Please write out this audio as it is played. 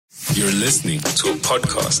You're listening to a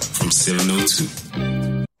podcast from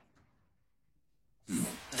 702.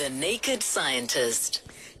 The Naked Scientist.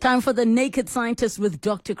 Time for The Naked Scientist with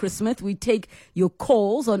Dr. Chris Smith. We take your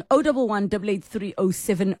calls on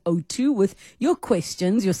 011-883-0702 with your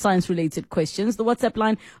questions, your science-related questions. The WhatsApp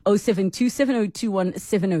line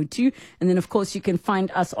 072-7021-702. And then, of course, you can find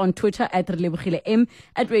us on Twitter at Relebogile M,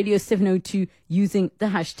 at Radio 702, using the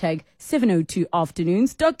hashtag 702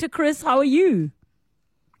 Afternoons. Dr. Chris, how are you?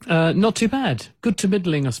 Not too bad. Good to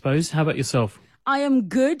middling, I suppose. How about yourself? I am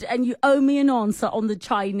good, and you owe me an answer on the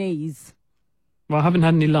Chinese. Well, I haven't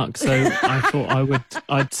had any luck, so I thought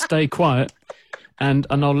I'd stay quiet, and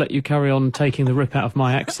I'll let you carry on taking the rip out of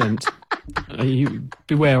my accent. You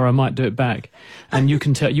beware, I might do it back, and you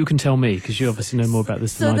can tell me, because you obviously know more about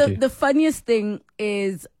this than I do. So the funniest thing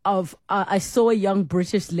is, I saw a young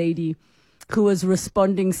British lady who was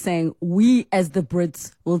responding saying, "We as the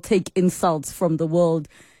Brits will take insults from the world.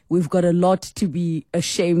 We've got a lot to be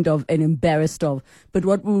ashamed of and embarrassed of. But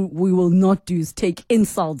what we will not do is take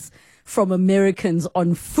insults from Americans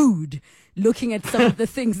on food, looking at some of the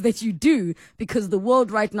things that you do, because the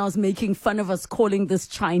world right now is making fun of us calling this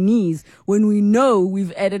Chinese when we know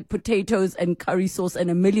we've added potatoes and curry sauce and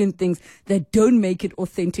a million things that don't make it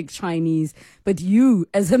authentic Chinese. But you,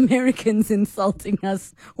 as Americans, insulting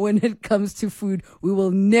us when it comes to food, we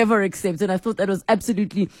will never accept." And I thought that was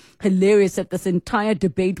absolutely hilarious that this entire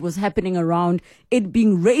debate was happening around it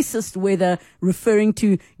being racist, whether referring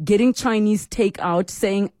to getting Chinese takeout,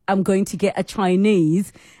 saying, "I'm going to get a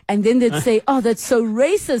Chinese," and then they'd say, "Oh, that's so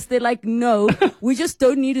racist." They're like, no, we just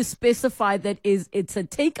don't need to specify that it's a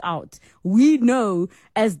takeout. We know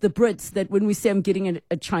as the Brits that when we say I'm getting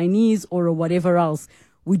a Chinese or a whatever else,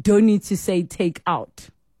 we don't need to say takeout.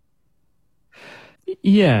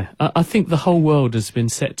 Yeah, I think the whole world has been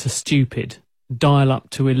set to stupid, dial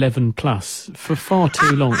up to 11 plus for far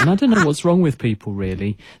too long. And I don't know what's wrong with people,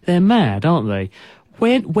 really. They're mad, aren't they?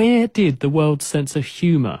 Where did the world's sense of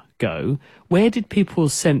humour go? Where did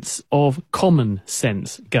people's sense of common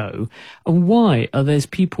sense go? And why are there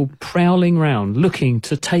people prowling around looking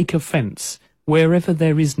to take offence wherever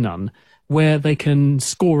there is none, where they can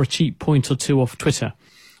score a cheap point or two off Twitter?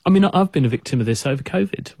 I mean, I've been a victim of this over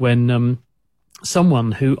COVID when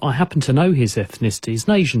someone who I happen to know his ethnicity is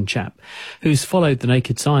an Asian chap who's followed The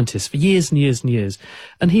Naked Scientist for years and years and years.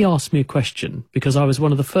 And he asked me a question because I was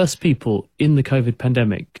one of the first people in the COVID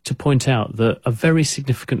pandemic to point out that a very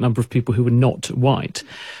significant number of people who were not white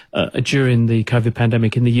during the COVID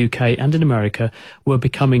pandemic in the UK and in America were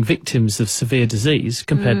becoming victims of severe disease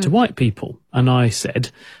compared to white people. And I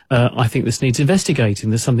said, I think this needs investigating.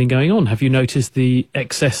 There's something going on. Have you noticed the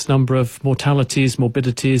excess number of mortalities,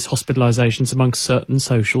 morbidities, hospitalizations amongst certain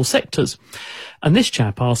social sectors? And this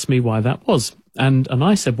chap asked me why that was. And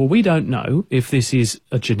I said, well, we don't know if this is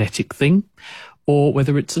a genetic thing or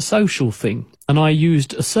whether it's a social thing. And I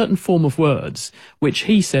used a certain form of words, which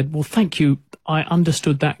he said, well, thank you, I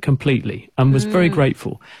understood that completely and was very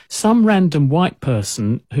grateful. Some random white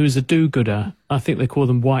person who's a do-gooder, I think they call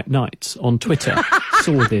them white knights on Twitter,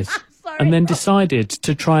 saw this and then decided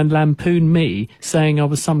to try and lampoon me, saying I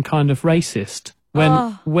was some kind of racist.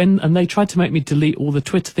 And they tried to make me delete all the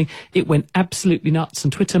Twitter thing. It went absolutely nuts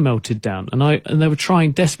and Twitter melted down. And they were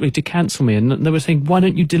trying desperately to cancel me. And they were saying, why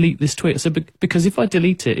don't you delete this tweet? I said, because if I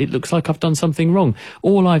delete it, it looks like I've done something wrong.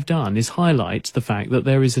 All I've done is highlight the fact that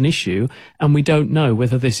there is an issue and we don't know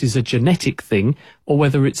whether this is a genetic thing or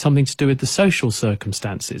whether it's something to do with the social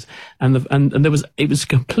circumstances. And it was a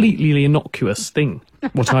completely innocuous thing,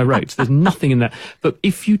 what I wrote. There's nothing in that. But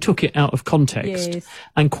if you took it out of context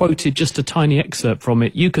and quoted just a tiny excerpt from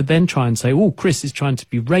it, you could then try and say, oh, Chris is trying to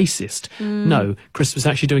be racist. No, Chris was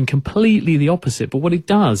actually doing completely the opposite. But what it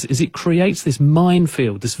does is it creates this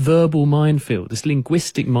minefield, this verbal minefield, this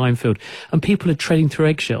linguistic minefield, and people are treading through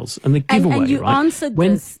eggshells. And the giveaway, and you right? answered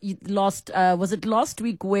this was it last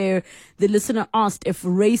week where the listener asked if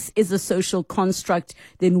race is a social construct,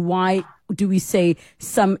 then why do we say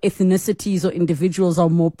some ethnicities or individuals are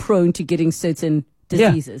more prone to getting certain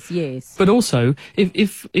diseases? Yeah. Yes. But also,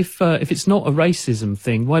 if it's not a racism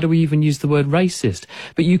thing, why do we even use the word racist?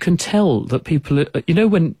 But you can tell that people,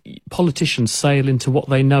 when politicians sail into what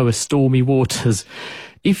they know are stormy waters,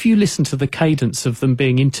 if you listen to the cadence of them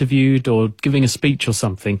being interviewed or giving a speech or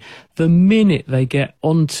something, the minute they get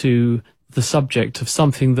onto the subject of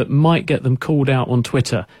something that might get them called out on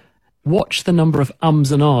Twitter, watch the number of ums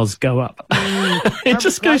and ahs go up. It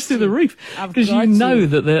just goes through the roof because you know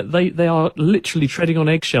that they are literally treading on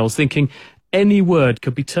eggshells, thinking any word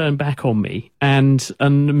could be turned back on me and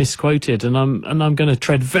misquoted, and I'm going to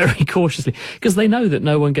tread very cautiously because they know that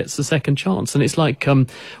no one gets the second chance. And it's like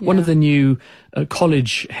one of the new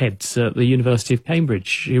college heads at the University of Cambridge.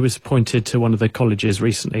 She was appointed to one of the colleges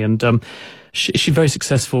recently, and she's very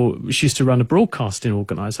successful. She used to run a broadcasting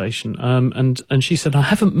organisation, and she said, I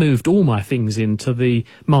haven't moved all my things into the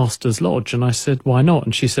Master's Lodge. And I said, why not?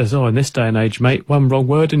 And she says, in this day and age, mate, one wrong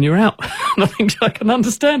word and you're out. And I think I can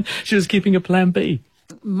understand. She was keeping a plan B.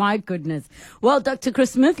 My goodness. Well, Dr.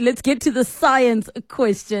 Chris Smith, let's get to the science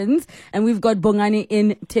questions. And we've got Bongani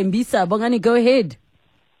in Tembisa. Bongani, go ahead.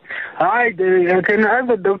 Hi, can I have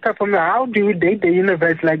a doctor from how do you date the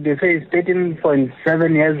universe? Like they say, it's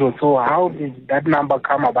 13.7 years or so. How did that number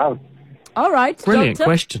come about? All right. Brilliant doctor.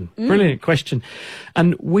 question. Brilliant question.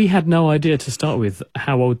 And we had no idea to start with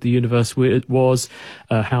how old the universe was,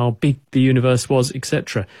 how big the universe was,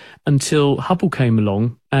 etc., until Hubble came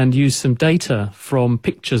along and used some data from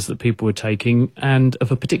pictures that people were taking and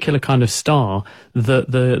of a particular kind of star.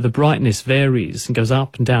 The brightness varies and goes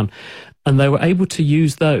up and down. And they were able to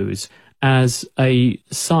use those as a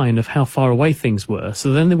sign of how far away things were.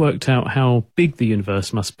 So then they worked out how big the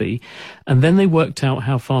universe must be. And then they worked out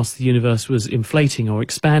how fast the universe was inflating or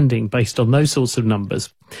expanding based on those sorts of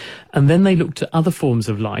numbers. And then they looked at other forms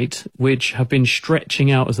of light, which have been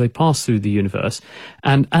stretching out as they pass through the universe.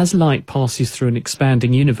 And as light passes through an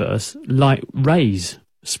expanding universe, light rays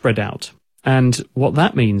spread out. And what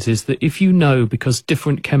that means is that if you know, because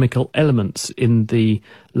different chemical elements in the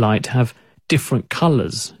light have different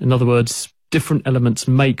colours, in other words, different elements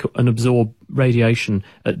make and absorb radiation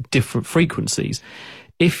at different frequencies.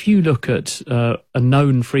 If you look at a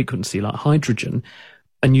known frequency like hydrogen,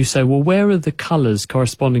 and you say, well, where are the colours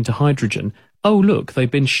corresponding to hydrogen? Oh, look, they've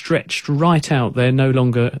been stretched right out. They're no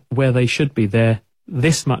longer where they should be. They're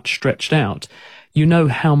this much stretched out. You know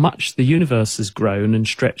how much the universe has grown and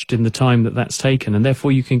stretched in the time that that's taken, and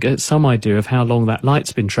therefore you can get some idea of how long that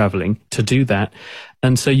light's been travelling to do that.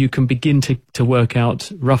 And so you can begin to work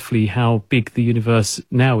out roughly how big the universe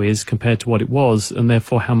now is compared to what it was, and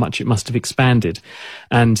therefore how much it must have expanded.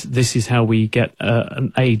 And this is how we get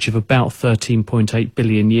an age of about 13.8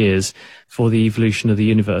 billion years for the evolution of the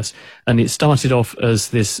universe. And it started off as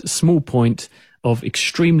this small point of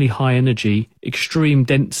extremely high energy, extreme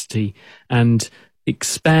density, and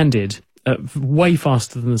expanded way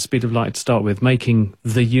faster than the speed of light to start with, making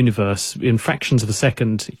the universe in fractions of a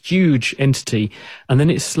second, huge entity. And then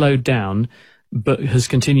it slowed down, but has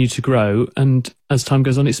continued to grow. And as time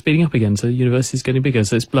goes on, it's speeding up again. So the universe is getting bigger.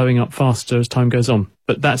 So it's blowing up faster as time goes on.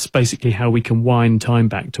 But that's basically how we can wind time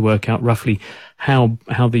back to work out roughly how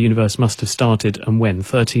the universe must have started and when,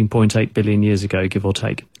 13.8 billion years ago, give or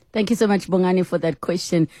take. Thank you so much, Bongani, for that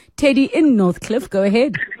question. Teddy in Northcliffe, go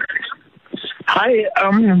ahead. Hi,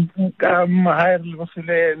 hi,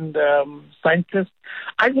 Lufile and scientists.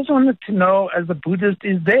 I just wanted to know, as a Buddhist,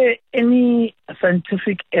 is there any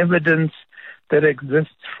scientific evidence that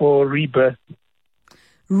exists for rebirth?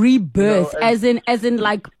 Rebirth, as in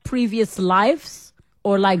like previous lives,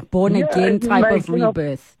 or like born again type of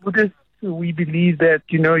rebirth? Buddhists, we believe that,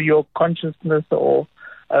 your consciousness or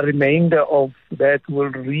a remainder of that will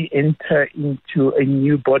re-enter into a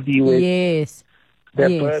new body with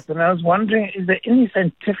their birth. And I was wondering, is there any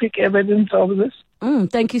scientific evidence of this?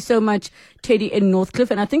 Thank you so much, Teddy in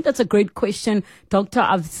Northcliffe. And I think that's a great question, Doctor.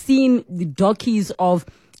 I've seen the dockies of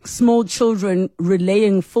small children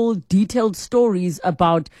relaying full detailed stories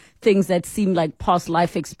about things that seem like past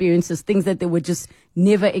life experiences, things that they were just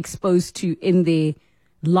never exposed to in their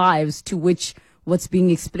lives, to which what's being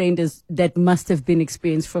explained is that must have been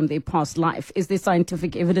experienced from their past life. Is there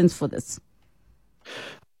scientific evidence for this?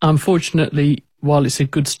 Unfortunately, while it's a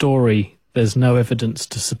good story, there's no evidence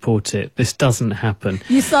to support it. This doesn't happen.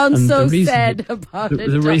 You sound so sad about it.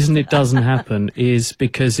 The reason it doesn't happen is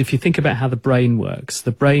because if you think about how the brain works,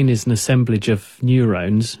 the brain is an assemblage of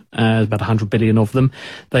neurons, about 100 billion of them.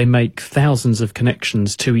 They make thousands of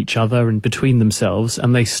connections to each other and between themselves,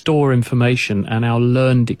 and they store information and our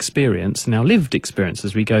learned experience and our lived experience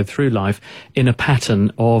as we go through life in a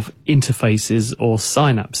pattern of interfaces or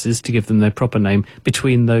synapses, to give them their proper name,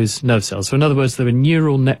 between those nerve cells. So in other words, there are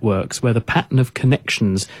neural networks where the pattern of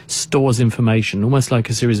connections stores information, almost like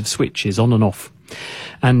a series of switches on and off.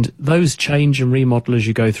 And those change and remodel as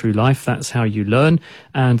you go through life. That's how you learn,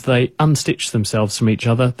 and they unstitch themselves from each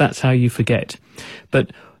other. That's how you forget.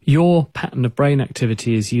 But your pattern of brain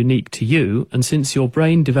activity is unique to you, and since your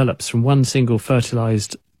brain develops from one single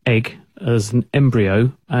fertilized egg as an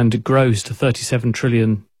embryo and grows to 37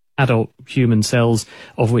 trillion adult human cells,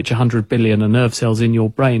 of which 100 billion are nerve cells in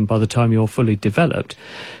your brain by the time you're fully developed,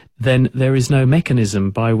 then there is no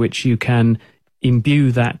mechanism by which you can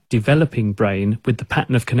imbue that developing brain with the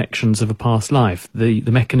pattern of connections of a past life. The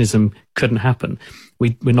mechanism couldn't happen.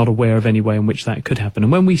 We're not aware of any way in which that could happen.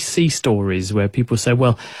 And when we see stories where people say,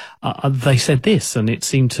 well, they said this and it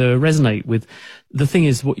seemed to resonate with, the thing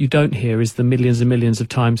is, what you don't hear is the millions and millions of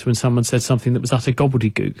times when someone said something that was utter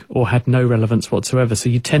gobbledygook or had no relevance whatsoever. So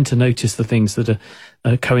you tend to notice the things that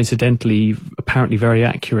are coincidentally, apparently very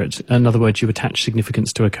accurate. In other words, you attach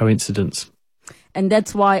significance to a coincidence. And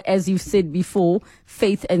that's why, as you've said before,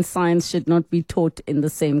 faith and science should not be taught in the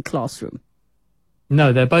same classroom.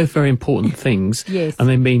 No, they're both very important things. Yes. And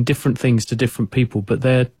they mean different things to different people, but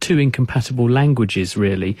they're two incompatible languages,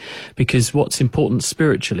 really, because what's important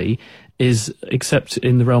spiritually is, except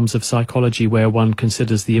in the realms of psychology where one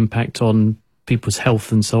considers the impact on people's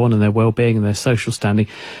health and so on and their well-being and their social standing,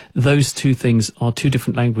 those two things are two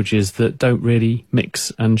different languages that don't really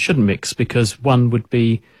mix and shouldn't mix, because one would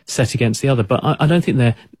be set against the other. But I don't think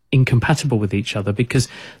they're incompatible with each other, because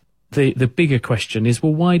the bigger question is,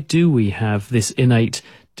 well, why do we have this innate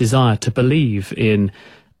desire to believe in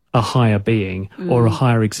a higher being or a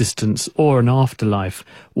higher existence or an afterlife?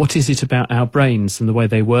 What is it about our brains and the way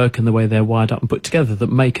they work and the way they're wired up and put together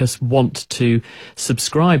that make us want to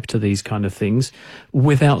subscribe to these kind of things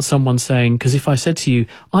without someone saying, because if I said to you,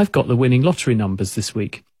 I've got the winning lottery numbers this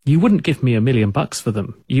week, you wouldn't give me $1 million for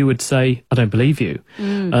them. You would say, I don't believe you.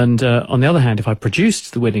 And on the other hand, if I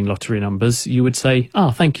produced the winning lottery numbers, you would say,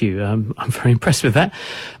 thank you. I'm very impressed with that.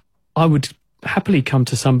 I would happily come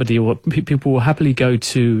to somebody, or people will happily go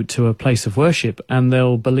to a place of worship, and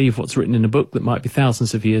they'll believe what's written in a book that might be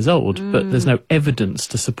thousands of years old, but there's no evidence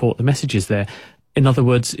to support the messages there. In other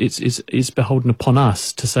words, it's beholden upon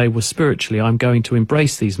us to say, well, spiritually, I'm going to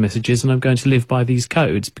embrace these messages and I'm going to live by these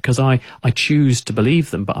codes because I choose to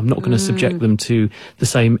believe them, but I'm not going to subject them to the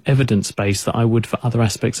same evidence base that I would for other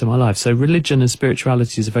aspects of my life. So religion and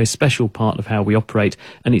spirituality is a very special part of how we operate,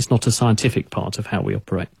 and it's not a scientific part of how we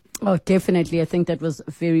operate. Oh, definitely. I think that was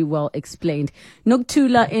very well explained.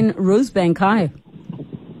 Nokuthula in Rosebank, hi.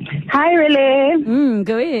 Hi, Relay.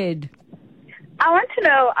 Go ahead. I want to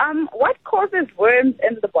know, what causes worms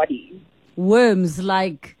in the body? Worms,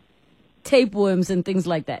 like tapeworms and things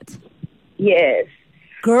like that? Yes.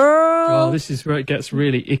 Girl. Oh, this is where it gets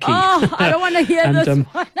really icky. Oh, I don't want to hear this one.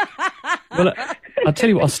 Well, I'll tell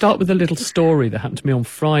you what, I'll start with a little story that happened to me on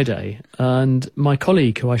Friday. And my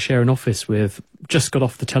colleague, who I share an office with, just got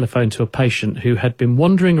off the telephone to a patient who had been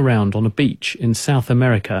wandering around on a beach in South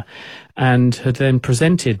America and had then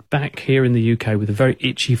presented back here in the UK with a very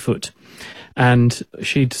itchy foot. And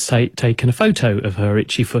she'd taken a photo of her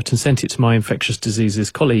itchy foot and sent it to my infectious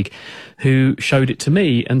diseases colleague, who showed it to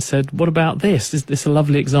me and said, what about this? Is this a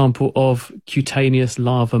lovely example of cutaneous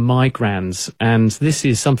larva migrans? And this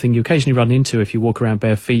is something you occasionally run into if you walk around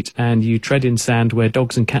bare feet and you tread in sand where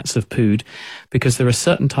dogs and cats have pooed, because there are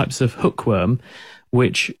certain types of hookworm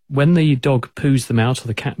which, when the dog poos them out or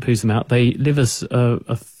the cat poos them out, they live as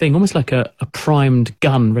a thing, almost like a primed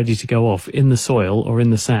gun ready to go off in the soil or in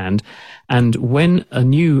the sand. And when a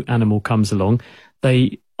new animal comes along,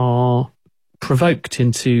 they are provoked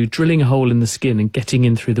into drilling a hole in the skin and getting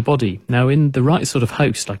in through the body. Now, in the right sort of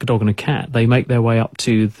host, like a dog and a cat, they make their way up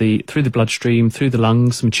to through the bloodstream, through the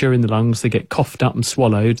lungs, mature in the lungs, they get coughed up and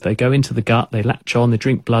swallowed, they go into the gut, they latch on, they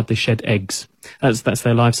drink blood, they shed eggs. That's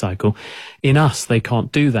their life cycle. In us, they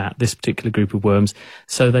can't do that, this particular group of worms,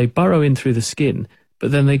 so they burrow in through the skin,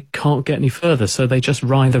 but then they can't get any further, so they just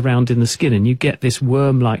writhe around in the skin, and you get this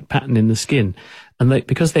worm-like pattern in the skin. And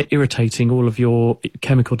because they're irritating all of your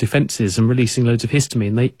chemical defences and releasing loads of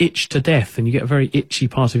histamine, they itch to death, and you get a very itchy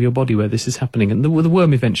part of your body where this is happening. And the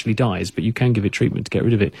worm eventually dies, but you can give it treatment to get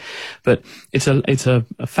rid of it. But it's a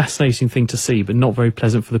fascinating thing to see, but not very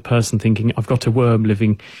pleasant for the person thinking, I've got a worm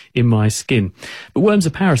living in my skin. But worms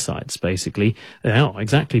are parasites, basically. They are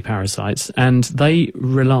exactly parasites, and they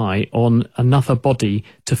rely on another body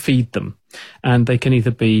to feed them. And they can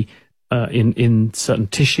either be in certain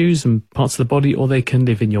tissues and parts of the body, or they can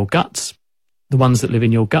live in your guts. The ones that live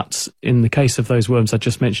in your guts, in the case of those worms I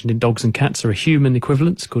just mentioned in dogs and cats, are a human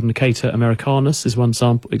equivalent called Necheta americanus is one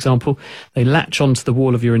example. They latch onto the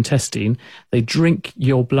wall of your intestine, they drink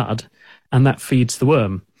your blood, and that feeds the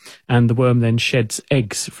worm. And the worm then sheds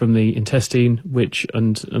eggs from the intestine,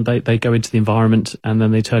 and they go into the environment, and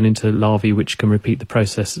then they turn into larvae, which can repeat the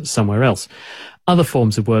process somewhere else. Other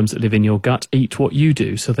forms of worms that live in your gut eat what you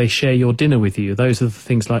do, so they share your dinner with you. Those are the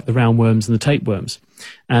things like the roundworms and the tapeworms.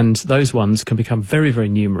 And those ones can become very, very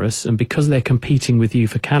numerous, and because they're competing with you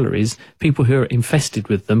for calories, people who are infested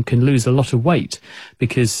with them can lose a lot of weight,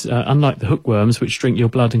 because unlike the hookworms, which drink your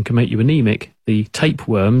blood and can make you anemic, the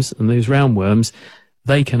tapeworms and those roundworms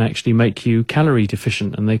they can actually make you calorie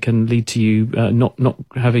deficient, and they can lead to you not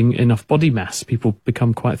having enough body mass. People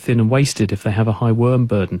become quite thin and wasted if they have a high worm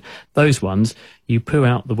burden. Those ones, you poo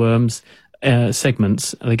out the worms,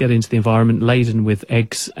 segments, they get into the environment laden with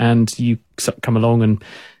eggs, and you come along, and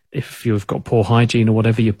if you've got poor hygiene or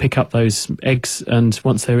whatever, you pick up those eggs, and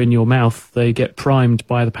once they're in your mouth, they get primed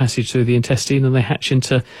by the passage through the intestine, and they hatch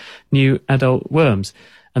into new adult worms.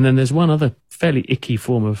 And then there's one other fairly icky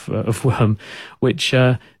form of worm, which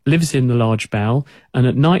lives in the large bowel, and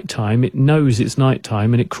at night time it knows it's night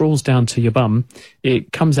time, and it crawls down to your bum.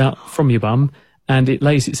 It comes out from your bum, and it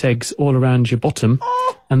lays its eggs all around your bottom,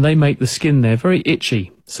 and they make the skin there very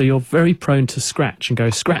itchy. So you're very prone to scratch and go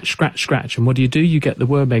scratch, scratch, scratch. And what do? You get the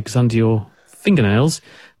worm eggs under your fingernails.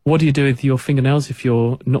 What do you do with your fingernails if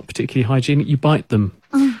you're not particularly hygienic? You bite them.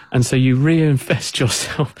 And so you reinfest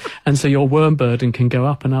yourself. And so your worm burden can go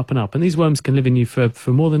up and up and up. And these worms can live in you for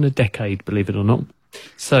more than a decade, believe it or not.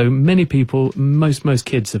 So many people, most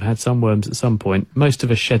kids have had some worms at some point. Most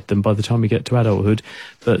of us shed them by the time we get to adulthood,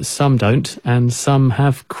 but some don't, and some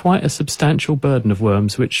have quite a substantial burden of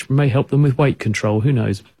worms, which may help them with weight control. Who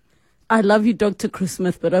knows? I love you, Dr. Chris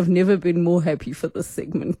Smith, but I've never been more happy for this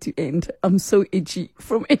segment to end. I'm so itchy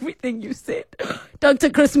from everything you said. Dr.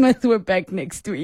 Chris Smith, we're back next week.